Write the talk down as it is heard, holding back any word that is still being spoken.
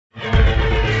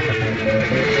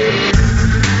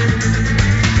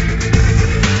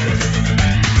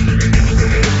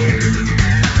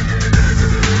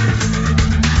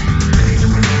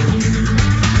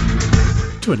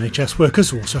NHS workers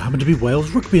who also happen to be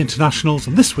Wales rugby internationals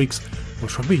on this week's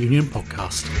Welsh Rugby Union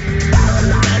podcast.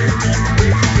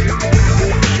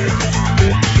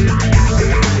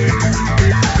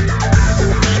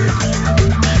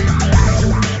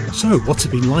 So, what's it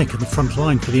been like in the front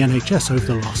line for the NHS over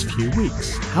the last few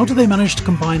weeks? How do they manage to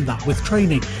combine that with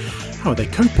training? How are they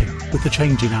coping with the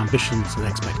changing ambitions and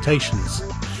expectations?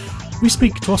 We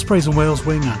speak to Ospreys and Wales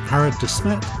wing Angharad de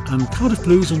Smet and Cardiff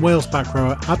Blues and Wales back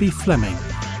rower Abi Fleming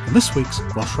on this week's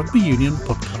Welsh Rugby Union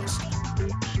podcast.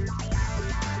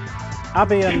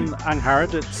 Abi and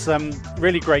Angharad, it's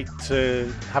really great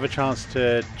to have a chance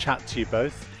to chat to you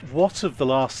both. What have the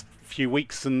last few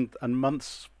weeks and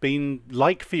months been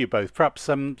like for you both? Perhaps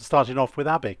starting off with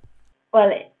Abi.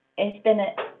 Well, it's been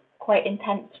quite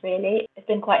intense, really. It's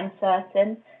been quite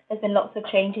uncertain. There's been lots of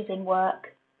changes in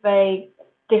work, very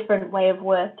different way of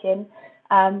working.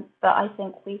 But I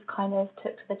think we've kind of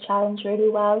took to the challenge really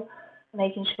well,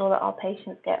 making sure that our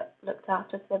patients get looked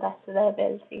after to the best of their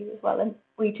abilities as well, and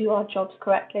we do our jobs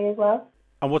correctly as well.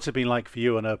 And what's it been like for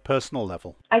you on a personal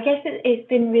level? I guess it has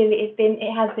been really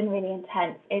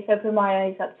intense. It's opened my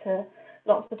eyes up to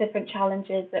lots of different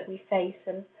challenges that we face,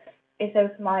 and it's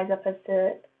opened my eyes up as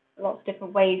to lots of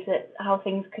different ways that how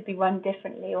things could be run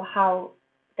differently, or how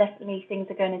definitely things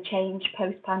are going to change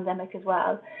post-pandemic as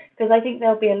well. Because I think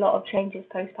there'll be a lot of changes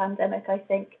post-pandemic. I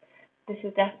think this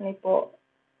has definitely brought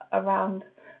around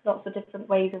lots of different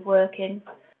ways of working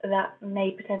that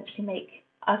may potentially make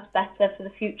us better for the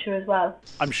future as well.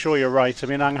 I'm sure you're right. I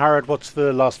mean, Angharad, what's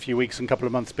the last few weeks and couple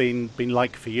of months been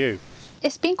like for you?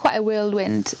 It's been quite a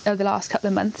whirlwind over the last couple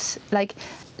of months. Like,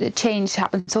 the change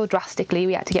happened so drastically.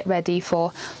 We had to get ready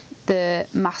for the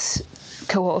mass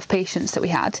cohort of patients that we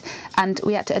had, and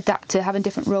we had to adapt to having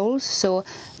different roles. So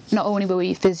not only were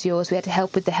we physios, we had to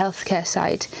help with the healthcare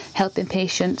side, helping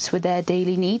patients with their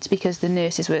daily needs because the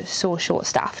nurses were so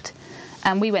short-staffed.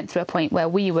 And we went through a point where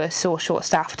we were so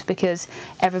short-staffed because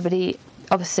everybody,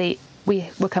 obviously, we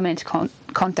were coming into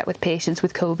contact with patients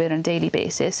with COVID on a daily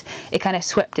basis. It kind of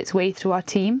swept its way through our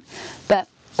team. But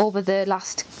over the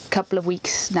last couple of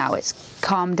weeks now, it's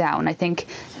calmed down. I think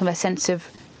have a sense of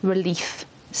relief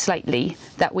slightly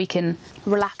that we can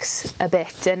relax a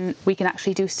bit and we can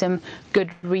actually do some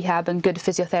good rehab and good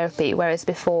physiotherapy, whereas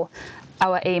before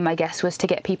our aim, I guess, was to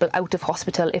get people out of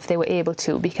hospital if they were able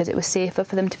to, because it was safer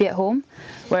for them to be at home,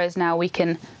 whereas now we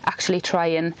can actually try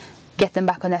and get them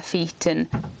back on their feet and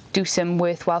do some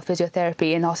worthwhile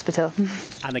physiotherapy in hospital.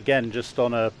 And again, just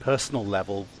on a personal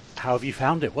level, how have you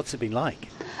found it? What's it been like?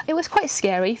 It was quite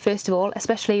scary, first of all,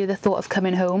 especially with the thought of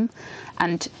coming home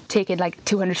and taking like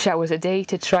 200 showers a day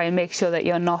to try and make sure that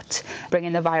you're not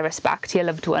bringing the virus back to your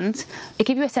loved ones. It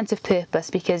gives you a sense of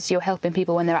purpose because you're helping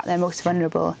people when they're at their most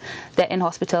vulnerable. They're in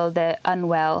hospital, they're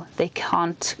unwell, they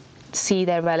can't see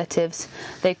their relatives.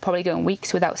 They're probably going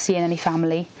weeks without seeing any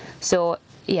family. So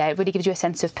yeah, it really gives you a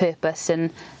sense of purpose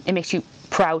and it makes you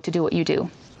proud to do what you do.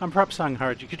 And perhaps,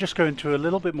 Angharad, you could just go into a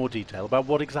little bit more detail about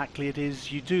what exactly it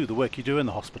is you do, the work you do in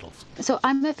the hospitals. So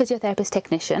I'm a physiotherapist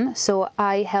technician, so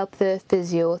I help the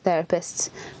physiotherapists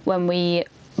when we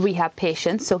rehab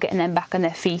patients, so getting them back on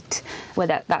their feet,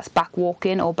 whether that's back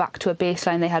walking or back to a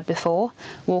baseline they had before,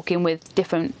 walking with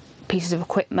different pieces of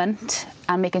equipment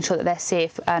and making sure that they're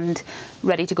safe and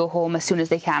ready to go home as soon as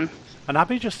they can. And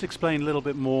Abi, just explain a little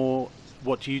bit more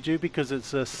what you do, because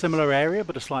it's a similar area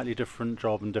but a slightly different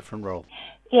job and different role.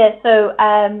 Yeah, so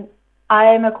I'm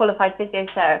a qualified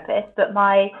physiotherapist, but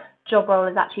my job role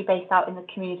is actually based out in the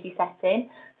community setting.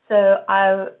 So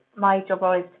my job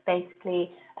role is to basically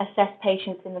assess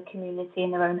patients in the community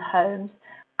in their own homes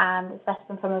and assess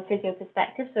them from a physio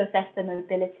perspective, so assess their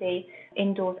mobility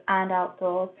indoors and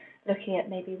outdoors, looking at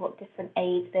maybe what different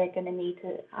aids they're going to need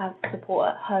to have support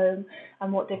at home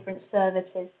and what different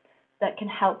services that can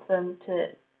help them to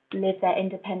live their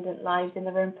independent lives in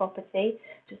their own property,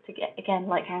 just to get, again,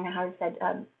 like Angharad said,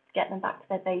 get them back to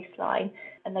their baseline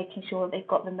and making sure they've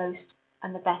got the most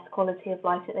and the best quality of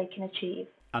life that they can achieve.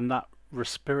 And that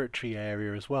respiratory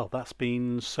area as well, that's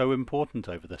been so important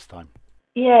over this time.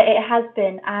 Yeah, it has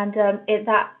been, and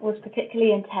that was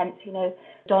particularly intense,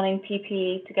 donning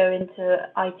PPE to go into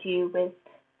ITU with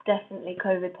definitely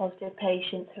COVID positive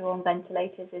patients who are on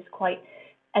ventilators is quite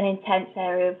an intense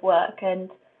area of work, and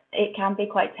it can be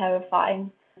quite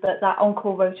terrifying, but that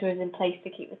on-call rota is in place to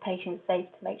keep the patients safe,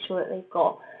 to make sure that they've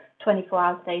got 24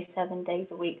 hours a day, 7 days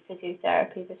a week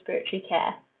physiotherapy, respiratory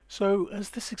care. So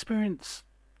has this experience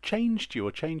changed you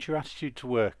or changed your attitude to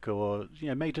work or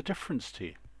made a difference to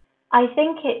you? I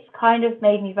think it's kind of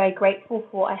made me very grateful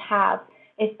for what I have.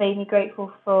 it's made me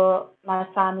grateful for my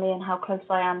family and how close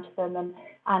I am to them,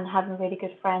 and having really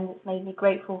good friends. It's made me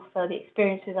grateful for the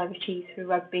experiences I've achieved through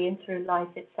rugby and through life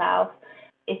itself.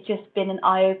 It's just been an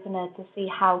eye-opener to see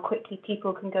how quickly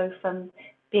people can go from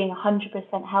being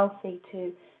 100% healthy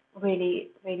to really,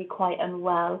 really quite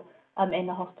unwell in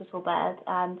the hospital bed.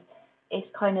 And it's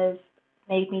kind of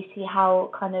made me see how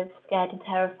kind of scared and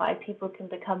terrified people can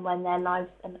become when their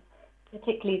lives, and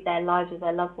particularly their lives of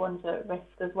their loved ones, are at risk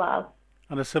as well.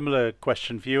 And a similar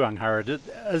question for you, Angharad.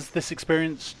 Has this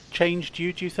experience changed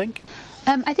you, do you think?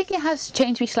 I think it has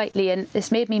changed me slightly, and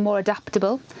it's made me more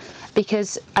adaptable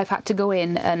because I've had to go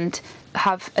in and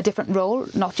have a different role,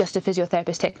 not just a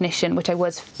physiotherapist technician, which I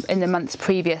was in the months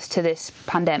previous to this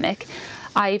pandemic.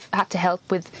 I've had to help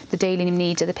with the daily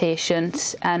needs of the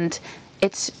patients, and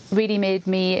it's really made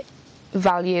me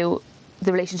value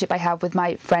the relationship I have with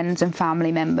my friends and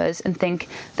family members, and think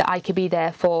that I could be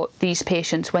there for these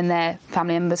patients when their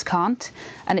family members can't.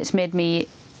 And it's made me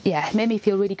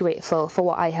feel really grateful for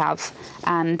what I have,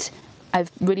 and I'm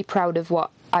really proud of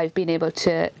what I've been able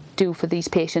to do for these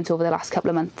patients over the last couple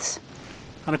of months.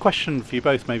 And a question for you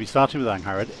both, maybe starting with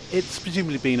Angharad. It's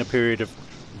presumably been a period of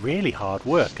really hard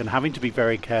work and having to be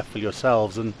very careful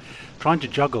yourselves and trying to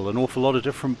juggle an awful lot of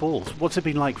different balls. What's it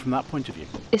been like from that point of view?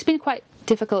 It's been quite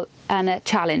difficult and a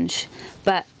challenge,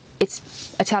 but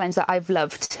it's a challenge that I've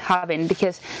loved having,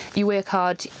 because you work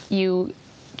hard, you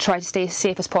try to stay as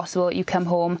safe as possible, you come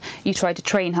home, you try to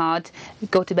train hard,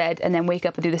 go to bed, and then wake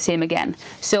up and do the same again.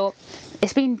 So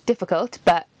it's been difficult,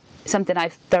 but something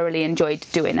I've thoroughly enjoyed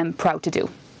doing and proud to do.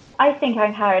 I think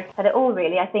Angharad said it all,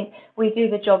 really. I think we do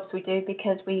the jobs we do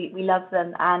because we love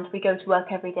them, and we go to work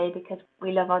every day because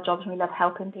we love our jobs and we love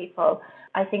helping people.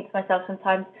 I think to myself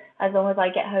sometimes, as long as I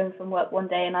get home from work one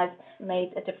day and I've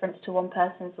made a difference to one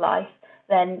person's life,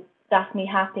 then that's me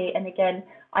happy. And again,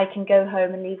 I can go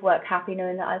home and leave work happy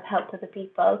knowing that I've helped other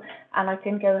people, and I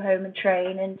can go home and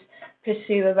train and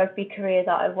pursue a rugby career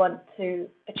that I want to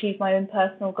achieve my own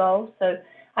personal goals. So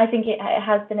I think it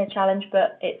has been a challenge,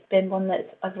 but it's been one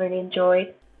that I've really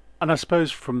enjoyed. And I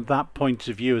suppose from that point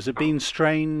of view, has it been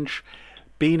strange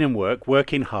being in work,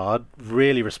 working hard,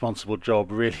 really responsible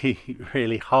job, really,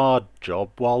 really hard job,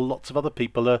 while lots of other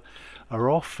people are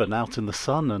off and out in the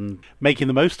sun and making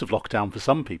the most of lockdown for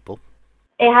some people?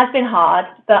 It has been hard,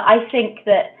 but I think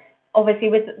that obviously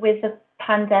with the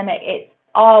pandemic,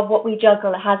 what we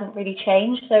juggle hasn't really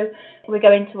changed. So we're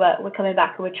going to work, we're coming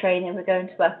back and we're training, we're going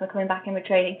to work, we're coming back and we're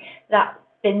training. That's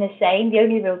been the same. The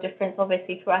only real difference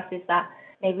obviously for us is that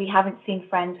maybe we haven't seen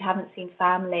friends, we haven't seen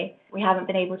family, we haven't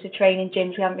been able to train in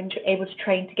gyms, we haven't been able to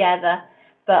train together.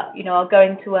 But, our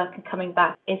going to work and coming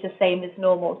back is the same as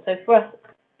normal. So for us,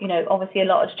 obviously a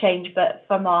lot has changed, but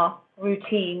from our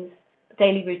routines,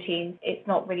 daily routines, it's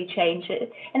not really changed.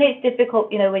 And it's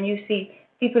difficult, when you see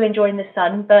people enjoying the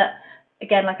sun, but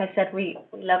again, like I said, we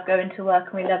love going to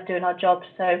work and we love doing our jobs,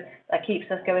 so that keeps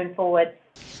us going forward.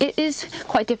 It is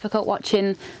quite difficult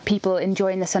watching people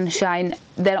enjoying the sunshine.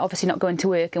 They're obviously not going to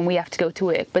work and we have to go to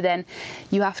work, but then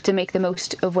you have to make the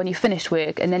most of when you finish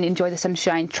work and then enjoy the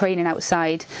sunshine, training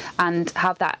outside, and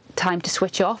have that time to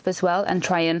switch off as well and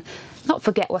try and not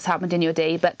forget what's happened in your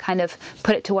day, but kind of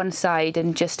put it to one side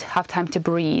and just have time to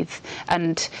breathe.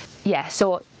 And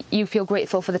so you feel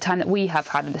grateful for the time that we have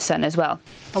had in the sun as well.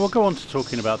 And we'll go on to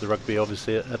talking about the rugby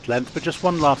obviously at length, but just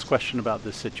one last question about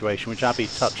this situation, which Abby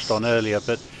touched on earlier.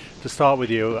 But to start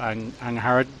with you,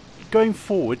 Angharad, going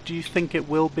forward, do you think it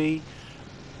will be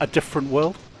a different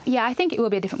world? Yeah, I think it will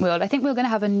be a different world. I think we're going to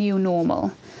have a new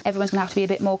normal. Everyone's going to have to be a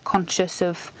bit more conscious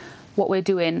of what we're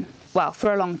doing, well,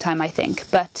 for a long time, I think.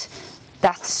 But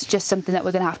that's just something that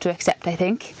we're going to have to accept, I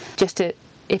think.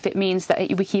 If it means that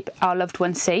we keep our loved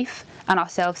ones safe and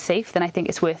ourselves safe, then I think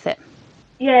it's worth it.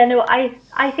 Yeah, no,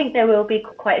 I think there will be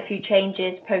quite a few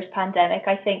changes post-pandemic.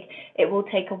 I think it will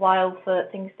take a while for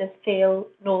things to feel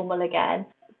normal again.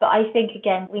 But I think,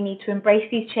 again, we need to embrace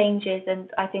these changes. And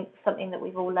I think something that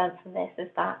we've all learned from this is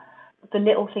that the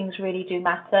little things really do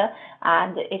matter.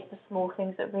 And it's the small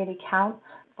things that really count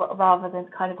rather than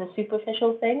kind of the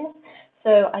superficial things.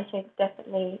 So I think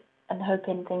definitely, and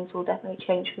hoping things will definitely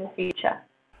change for the future.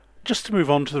 Just to move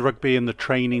on to the rugby and the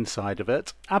training side of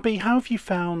it, Abby, how have you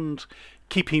found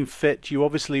keeping fit? You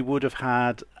obviously would have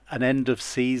had an end of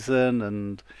season,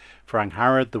 and for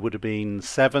Angharad there would have been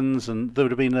sevens, and there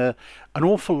would have been an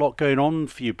awful lot going on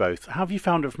for you both. How have you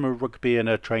found it from a rugby and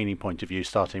a training point of view,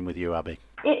 starting with you, Abby?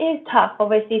 It is tough,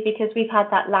 obviously, because we've had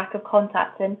that lack of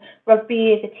contact, and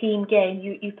rugby is a team game.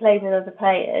 You play with other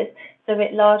players, so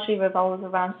it largely revolves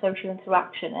around social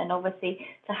interaction, and obviously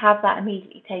to have that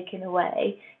immediately taken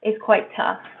away is quite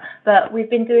tough. But we've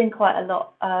been doing quite a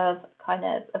lot of kind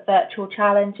of virtual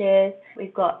challenges.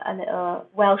 We've got a little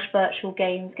Welsh virtual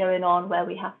games going on where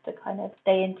we have to kind of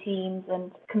stay in teams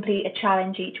and complete a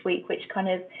challenge each week, which kind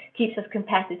of keeps us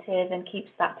competitive and keeps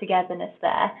that togetherness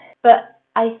there. But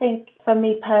I think for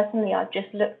me personally, I've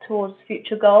just looked towards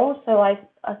future goals. So I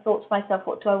thought to myself,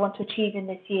 what do I want to achieve in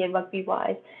this year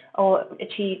rugby-wise, or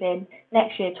achieve in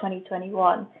next year,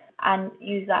 2021, and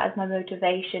use that as my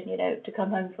motivation, to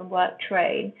come home from work,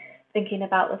 train, thinking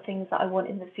about the things that I want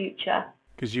in the future.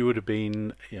 Because you would have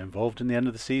been involved in the end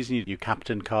of the season. You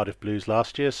captained Cardiff Blues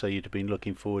last year, so you'd have been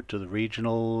looking forward to the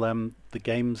regional, the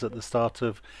games at the start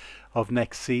of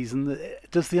next season.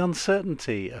 Does the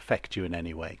uncertainty affect you in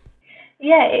any way?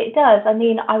 Yeah, it does. I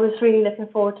mean, I was really looking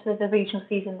forward to the regional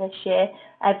season this year.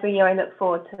 Every year I look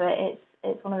forward to it.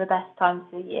 It's one of the best times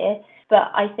of the year. But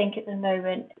I think at the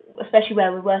moment, especially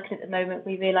where we're working at the moment,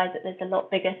 we realise that there's a lot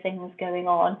bigger things going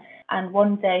on. And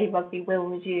one day rugby will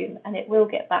resume and it will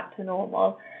get back to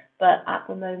normal. But at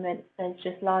the moment, there's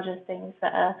just larger things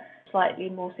that are slightly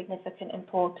more significant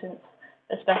importance,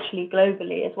 especially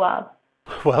globally as well.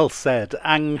 Well said.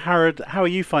 And Harrod, how are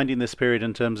you finding this period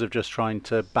in terms of just trying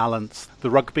to balance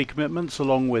the rugby commitments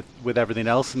along with everything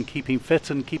else and keeping fit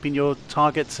and keeping your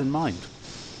targets in mind?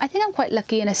 I think I'm quite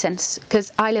lucky in a sense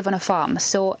because I live on a farm,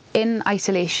 so in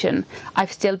isolation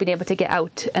I've still been able to get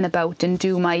out and about and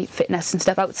do my fitness and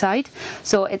stuff outside,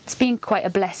 so it's been quite a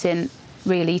blessing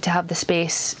really to have the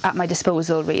space at my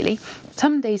disposal really.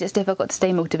 Some days it's difficult to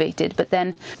stay motivated, but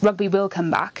then rugby will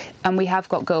come back and we have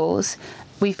got goals.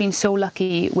 We've been so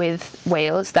lucky with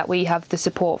Wales that we have the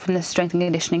support from the strength and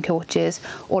conditioning coaches,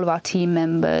 all of our team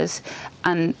members,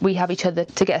 and we have each other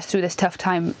to get us through this tough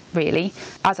time, really.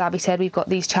 As Abby said, we've got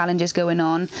these challenges going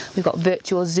on. We've got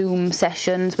virtual Zoom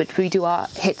sessions, which we do our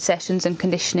HIIT sessions and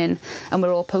conditioning, and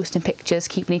we're all posting pictures,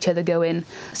 keeping each other going.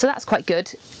 So that's quite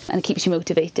good, and it keeps you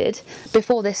motivated.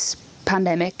 Before this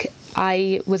pandemic,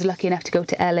 I was lucky enough to go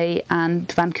to LA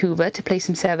and Vancouver to play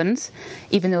some sevens,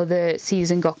 even though the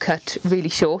season got cut really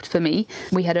short for me.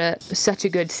 We had such a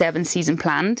good seven season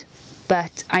planned,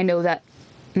 but I know that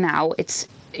now it's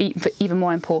even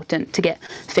more important to get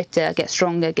fitter, get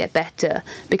stronger, get better,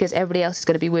 because everybody else is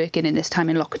going to be working in this time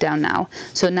in lockdown now.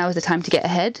 So now is the time to get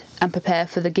ahead and prepare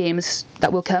for the games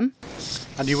that will come.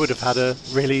 And you would have had a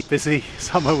really busy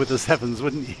summer with the sevens,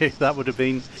 wouldn't you? That would have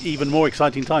been even more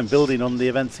exciting time, building on the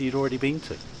events that you'd already been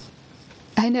to.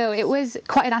 I know, it was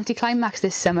quite an anticlimax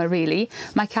this summer, really.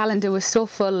 My calendar was so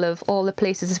full of all the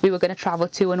places we were going to travel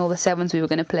to and all the sevens we were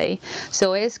going to play.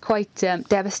 So it is quite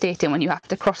devastating when you have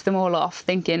to cross them all off,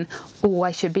 thinking, oh,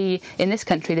 I should be in this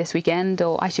country this weekend,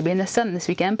 or I should be in the sun this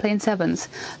weekend playing sevens.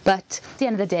 But at the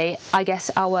end of the day, I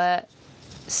guess our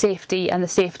safety and the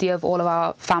safety of all of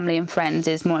our family and friends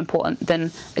is more important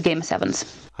than a game of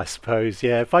sevens. I suppose,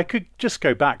 yeah. If I could just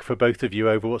go back for both of you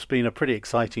over what's been a pretty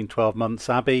exciting 12 months.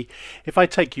 Abby, if I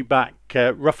take you back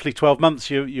roughly 12 months,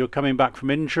 you're coming back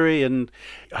from injury and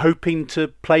hoping to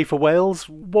play for Wales.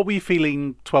 What were you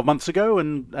feeling 12 months ago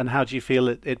and how do you feel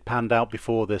it panned out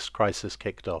before this crisis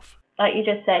kicked off? Like you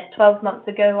just said, 12 months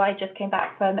ago, I just came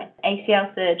back from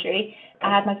ACL surgery. I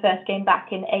had my first game back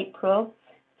in April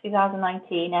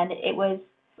 2019, and it was,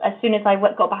 as soon as I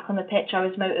got back on the pitch, I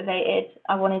was motivated.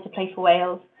 I wanted to play for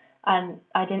Wales, and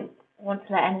I didn't want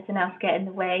to let anything else get in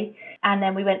the way. And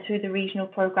then we went through the regional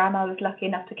programme. I was lucky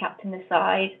enough to captain the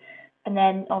side. And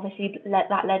then obviously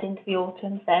that led into the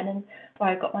autumns then, and where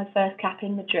I got my first cap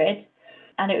in Madrid.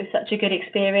 And it was such a good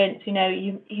experience.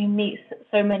 You meet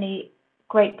so many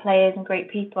great players and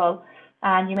great people,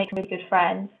 and you make really good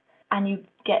friends, and you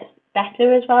get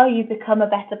better as well. You become a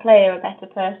better player, a better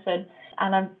person.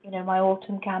 And my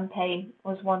autumn campaign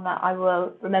was one that I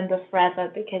will remember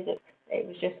forever because it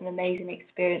was just an amazing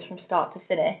experience from start to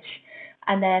finish.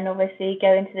 And then obviously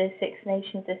going to the Six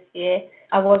Nations this year,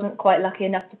 I wasn't quite lucky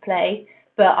enough to play,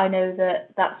 but I know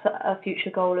that that's a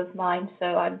future goal of mine. So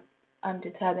I'm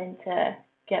determined to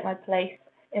get my place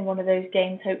in one of those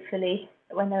games, hopefully,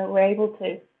 when we're able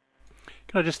to.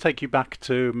 Can I just take you back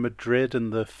to Madrid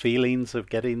and the feelings of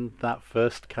getting that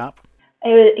first cap?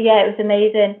 It was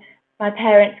amazing. My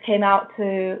parents came out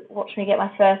to watch me get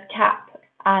my first cap,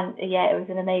 and it was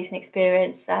an amazing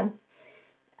experience.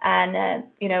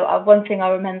 One thing I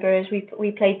remember is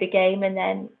we played the game, and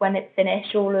then when it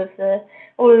finished, all of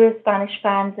the Spanish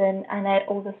fans and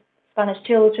all the Spanish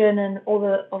children and all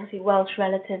the obviously Welsh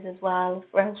relatives as well,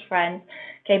 Welsh friends,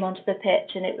 came onto the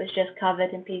pitch, and it was just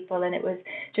covered in people, and it was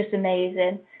just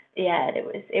amazing. Yeah,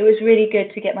 it was really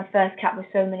good to get my first cap with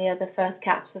so many other first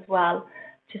caps as well,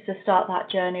 just to start that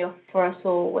journey off for us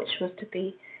all, which was to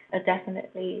be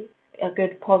definitely a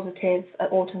good positive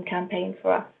autumn campaign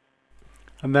for us.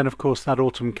 And then, of course, that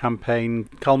autumn campaign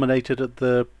culminated at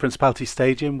the Principality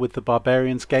Stadium with the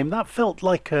Barbarians game. That felt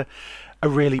like a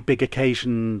really big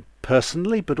occasion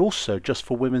personally, but also just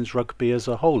for women's rugby as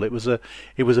a whole. It was a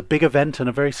big event and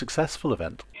a very successful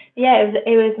event. Yeah,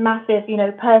 it was massive.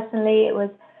 Personally, it was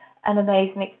an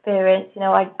amazing experience.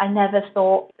 I never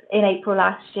thought in April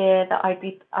last year that I'd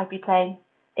be playing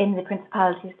in the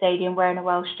Principality Stadium wearing a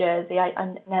Welsh jersey.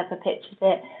 I never pictured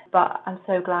it, but I'm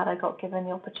so glad I got given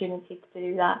the opportunity to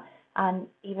do that. And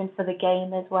even for the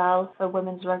game as well, for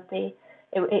women's rugby,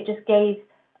 it just gave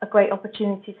a great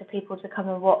opportunity for people to come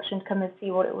and watch and come and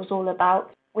see what it was all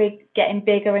about. We're getting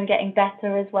bigger and getting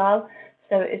better as well,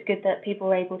 so it's good that people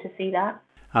were able to see that.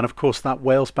 And of course, that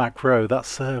Wales back row,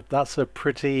 that's a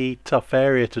pretty tough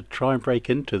area to try and break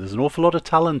into. There's an awful lot of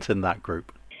talent in that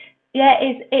group. Yeah,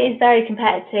 it is very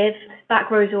competitive.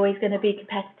 Back row is always going to be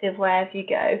competitive wherever you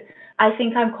go. I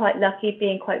think I'm quite lucky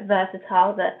being quite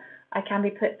versatile that I can be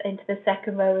put into the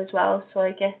second row as well. So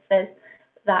I guess there's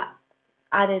that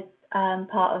added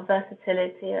part of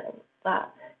versatility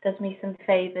that does me some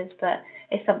favours, but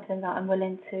it's something that I'm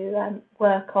willing to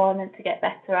work on and to get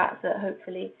better at, so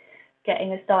hopefully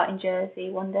getting a starting jersey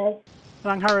one day.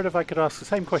 And Angharad, if I could ask the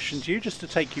same question to you, just to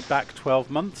take you back 12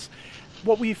 months.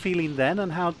 What were you feeling then,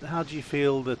 and how do you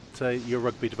feel that your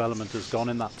rugby development has gone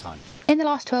in that time? In the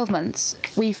last 12 months,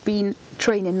 we've been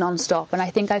training non-stop, and I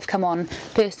think I've come on,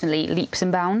 personally, leaps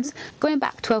and bounds. Going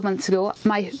back 12 months ago,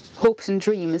 my hopes and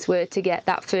dreams were to get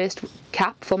that first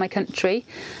cap for my country,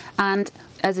 and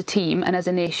as a team and as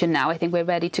a nation now, I think we're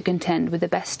ready to contend with the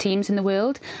best teams in the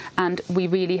world, and we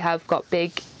really have got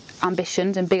big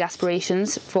ambitions and big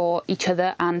aspirations for each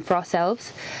other and for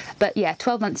ourselves. But yeah,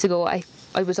 12 months ago, I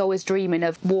was always dreaming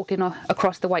of walking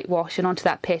across the whitewash and onto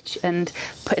that pitch and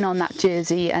putting on that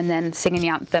jersey and then singing the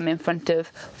anthem in front of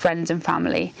friends and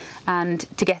family. And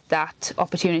to get that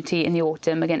opportunity in the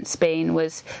autumn against Spain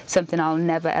was something I'll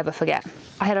never ever forget.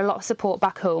 I had a lot of support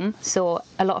back home, so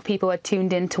a lot of people had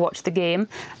tuned in to watch the game,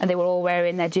 and they were all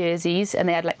wearing their jerseys, and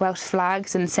they had like Welsh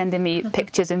flags and sending me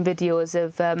pictures and videos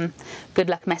of good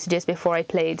luck messages before I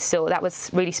played, so that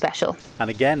was really special. And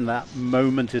again, that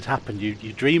moment had happened.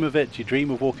 You dream of it, you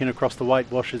dream of walking across the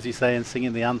whitewash, as you say, and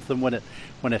singing the anthem. When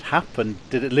it happened,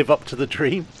 did it live up to the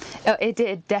dream? Oh, it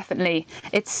did, definitely.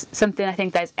 It's something I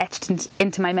think that's etched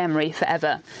into my memory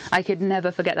forever. I could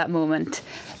never forget that moment.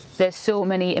 There's so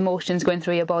many emotions going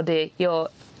through your body. You're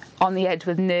on the edge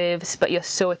with nerves, but you're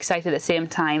so excited at the same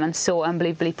time and so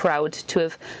unbelievably proud to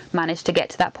have managed to get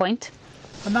to that point.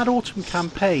 And that autumn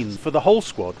campaign for the whole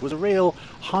squad was a real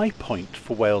high point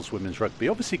for Wales women's rugby,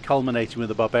 obviously culminating with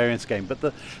the Barbarians game, but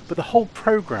the whole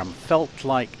programme felt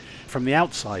like, from the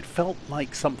outside, felt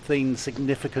like something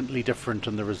significantly different,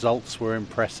 and the results were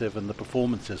impressive and the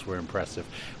performances were impressive.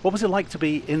 What was it like to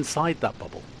be inside that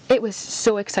bubble? It was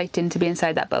so exciting to be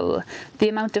inside that bubble. The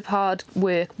amount of hard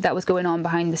work that was going on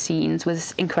behind the scenes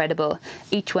was incredible.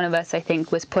 Each one of us, I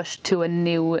think, was pushed to a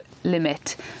new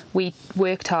limit. We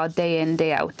worked hard day in,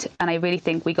 day out, and I really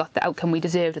think we got the outcome we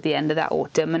deserved at the end of that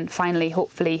autumn, and finally,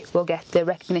 hopefully, we'll get the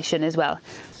recognition as well.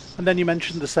 And then you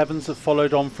mentioned the Sevens have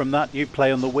followed on from that. You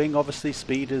play on the wing, obviously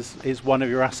speed is one of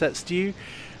your assets. Do you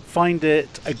find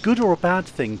it a good or a bad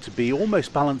thing to be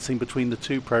almost balancing between the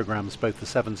two programmes, both the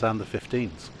Sevens and the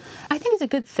 15s? I think it's a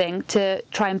good thing to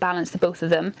try and balance the both of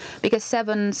them, because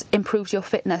Sevens improves your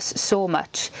fitness so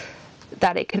much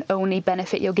that it can only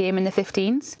benefit your game in the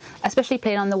 15s. Especially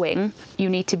playing on the wing, you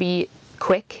need to be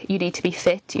quick, you need to be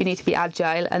fit, you need to be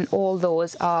agile, and all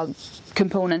those are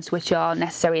components which are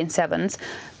necessary in Sevens,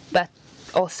 but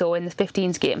also in the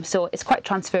 15s game, so it's quite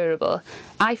transferable.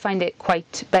 I find it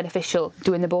quite beneficial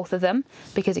doing the both of them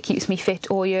because it keeps me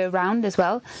fit all year round as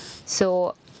well,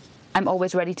 so I'm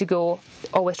always ready to go,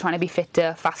 always trying to be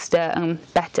fitter, faster and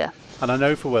better. And I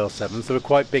know for Wales Sevens there were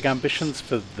quite big ambitions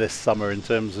for this summer in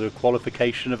terms of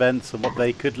qualification events and what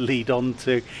they could lead on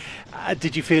to.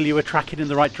 Did you feel you were tracking in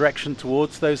the right direction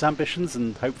towards those ambitions,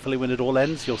 and hopefully when it all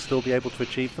ends you'll still be able to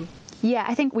achieve them? Yeah,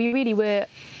 I think we really were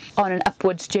on an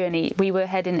upwards journey. We were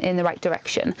heading in the right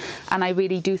direction, and I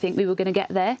really do think we were going to get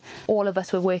there. All of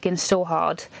us were working so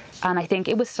hard, and I think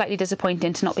it was slightly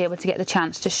disappointing to not be able to get the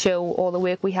chance to show all the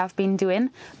work we have been doing,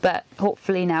 but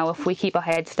hopefully now if we keep our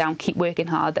heads down, keep working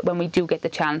hard, that when we do get the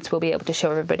chance we'll be able to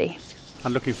show everybody.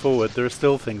 And looking forward, there are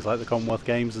still things like the Commonwealth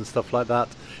Games and stuff like that,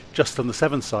 just on the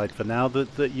sevens side for now,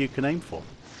 that you can aim for.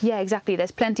 Yeah, exactly.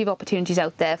 There's plenty of opportunities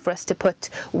out there for us to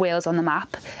put Wales on the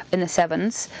map in the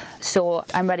sevens. So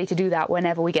I'm ready to do that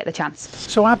whenever we get the chance.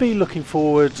 So Abby, looking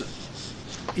forward,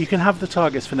 you can have the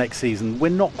targets for next season. We're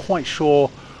not quite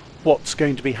sure what's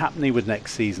going to be happening with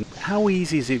next season. How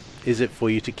easy is it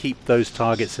for you to keep those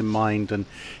targets in mind and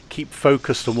keep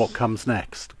focused on what comes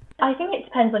next? I think it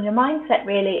depends on your mindset,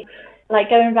 really. Like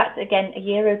going back to, again, a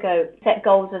year ago, set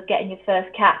goals of getting your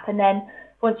first cap, and then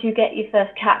once you get your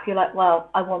first cap, you're like, well,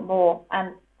 I want more,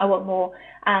 and I want more,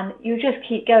 and you just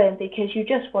keep going because you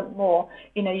just want more.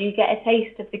 You know, you get a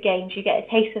taste of the games, you get a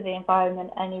taste of the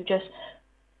environment, and you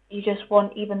just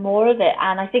want even more of it.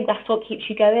 And I think that's what keeps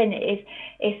you going.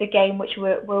 It's a game which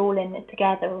we're all in it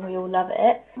together, and we all love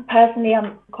it. Personally,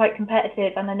 I'm quite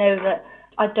competitive, and I know that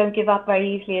I don't give up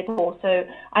very easily at all. So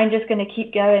I'm just going to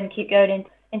keep going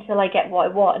until I get what I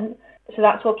want. So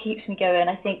that's what keeps me going.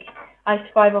 I think I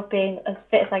strive off being as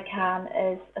fit as I can,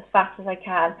 as fast as I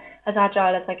can, as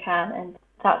agile as I can, and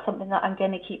that's something that I'm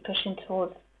going to keep pushing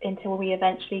towards until we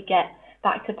eventually get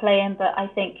back to playing. But I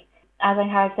think, as I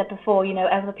have said before, you know,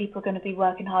 other people are going to be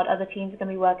working hard, other teams are going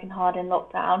to be working hard in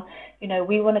lockdown. You know,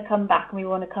 we want to come back, and we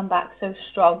want to come back so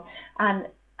strong and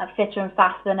fitter and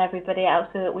faster than everybody else,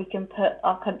 so that we can put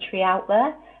our country out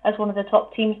there as one of the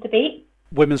top teams to beat.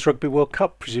 Women's Rugby World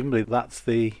Cup, presumably that's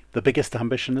the biggest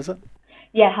ambition, is it?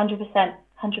 Yeah,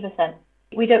 100%.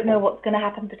 We don't know what's going to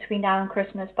happen between now and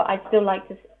Christmas, but I'd still like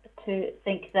to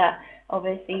think that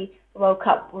obviously the World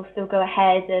Cup will still go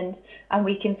ahead, and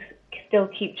we can still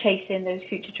keep chasing those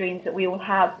future dreams that we all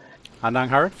have. And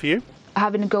Angharad, for you?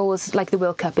 Having goals like the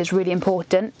World Cup is really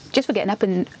important, just for getting up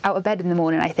and out of bed in the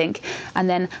morning, I think, and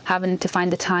then having to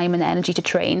find the time and the energy to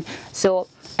train. So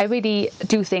I really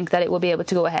do think that it will be able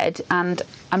to go ahead, and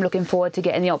I'm looking forward to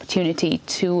getting the opportunity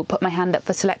to put my hand up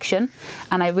for selection,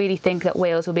 and I really think that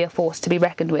Wales will be a force to be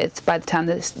reckoned with by the time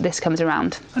this comes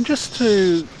around. And just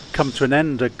to come to an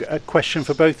end, a question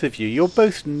for both of you. You're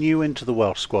both new into the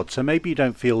Welsh squad, so maybe you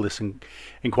don't feel this in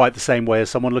quite the same way as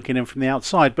someone looking in from the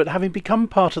outside, but having become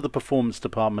part of the performance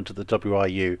department of the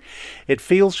WRU, it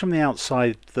feels from the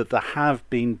outside that there have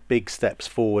been big steps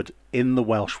forward in the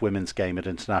Welsh women's game at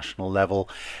international level.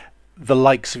 The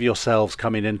likes of yourselves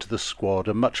coming into the squad,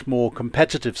 a much more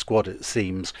competitive squad it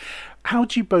seems. How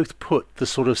do you both put the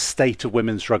sort of state of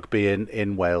women's rugby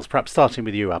in Wales? Perhaps starting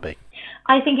with you, Abby.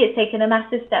 I think it's taken a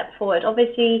massive step forward.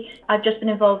 Obviously, I've just been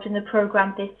involved in the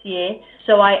programme this year,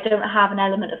 so I don't have an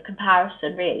element of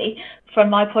comparison, really. From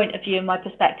my point of view and my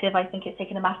perspective, I think it's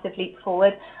taken a massive leap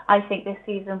forward. I think this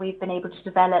season we've been able to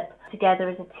develop together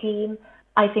as a team.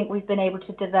 I think we've been able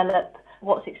to develop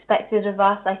what's expected of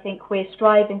us. I think we're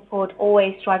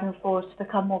always striving forward to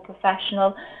become more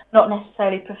professional, not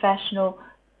necessarily professional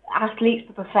athletes,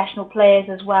 but professional players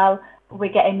as well.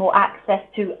 We're getting more access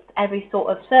to every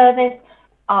sort of service.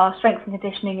 Our strength and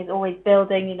conditioning is always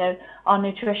building, you know, our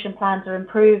nutrition plans are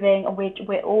improving, and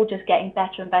we're all just getting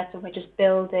better and better, and we're just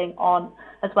building on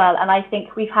as well. And I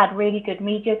think we've had really good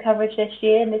media coverage this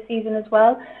year and this season as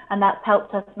well, and that's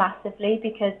helped us massively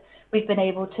because we've been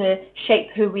able to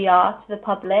shape who we are to the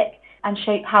public and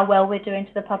shape how well we're doing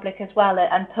to the public as well,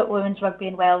 and put women's rugby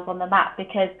in Wales on the map,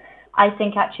 because I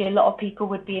think actually a lot of people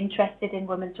would be interested in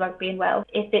women's rugby in Wales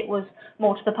if it was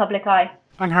more to the public eye.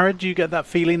 Angharad, do you get that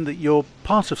feeling that you're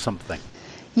part of something?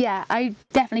 Yeah, I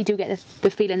definitely do get the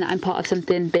feeling that I'm part of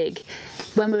something big.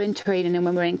 When we're in training and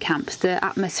when we're in camps, the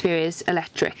atmosphere is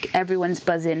electric. Everyone's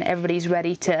buzzing. Everybody's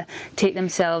ready to take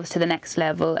themselves to the next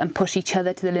level and push each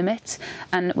other to the limits.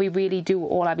 And we really do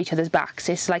all have each other's backs.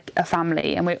 It's like a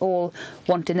family, and we're all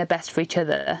wanting the best for each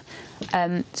other.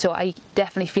 So I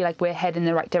definitely feel like we're heading in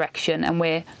the right direction, and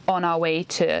we're on our way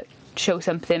to show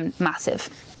something massive.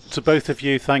 To both of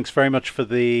you, thanks very much for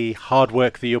the hard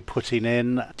work that you're putting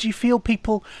in. Do you feel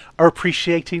people are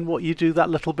appreciating what you do that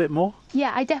little bit more?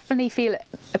 Yeah, I definitely feel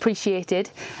appreciated,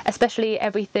 especially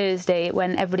every Thursday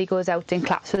when everybody goes out and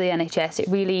claps for the NHS. It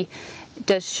really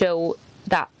does show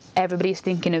that everybody's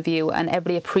thinking of you, and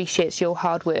everybody appreciates your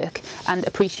hard work and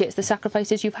appreciates the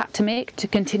sacrifices you've had to make to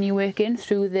continue working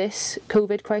through this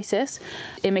COVID crisis.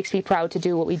 It makes me proud to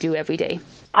do what we do every day.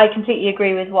 I completely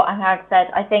agree with what Angharad said.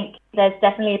 I think there's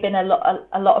definitely been a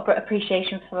lot of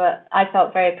appreciation for it. I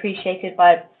felt very appreciated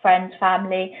by friends,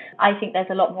 family. I think there's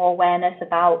a lot more awareness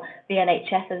about the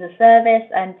NHS as a service,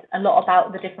 and a lot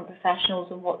about the different professionals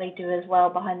and what they do as well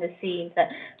behind the scenes, that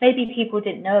maybe people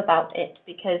didn't know about it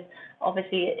because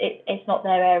obviously it's not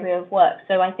their area of work.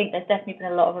 So I think there's definitely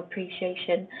been a lot of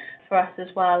appreciation for us as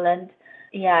well. And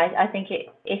yeah, I think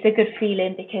it's a good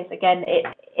feeling because, again,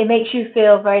 it makes you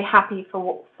feel very happy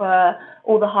for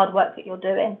all the hard work that you're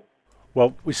doing.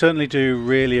 Well, we certainly do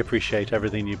really appreciate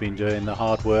everything you've been doing, the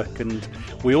hard work, and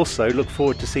we also look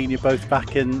forward to seeing you both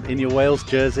back in your Wales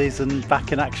jerseys and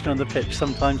back in action on the pitch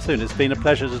sometime soon. It's been a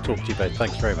pleasure to talk to you both.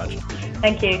 Thanks very much.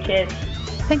 Thank you. Cheers.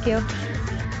 Thank you.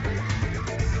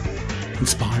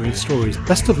 Inspiring stories.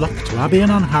 Best of luck to Abby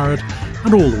and Anne Harrod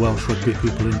and all the Welsh rugby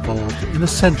people involved in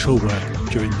essential work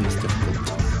during these difficult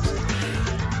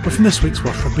times. But from this week's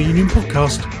Welsh Rugby Union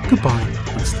podcast, goodbye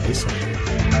and stay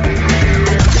safe.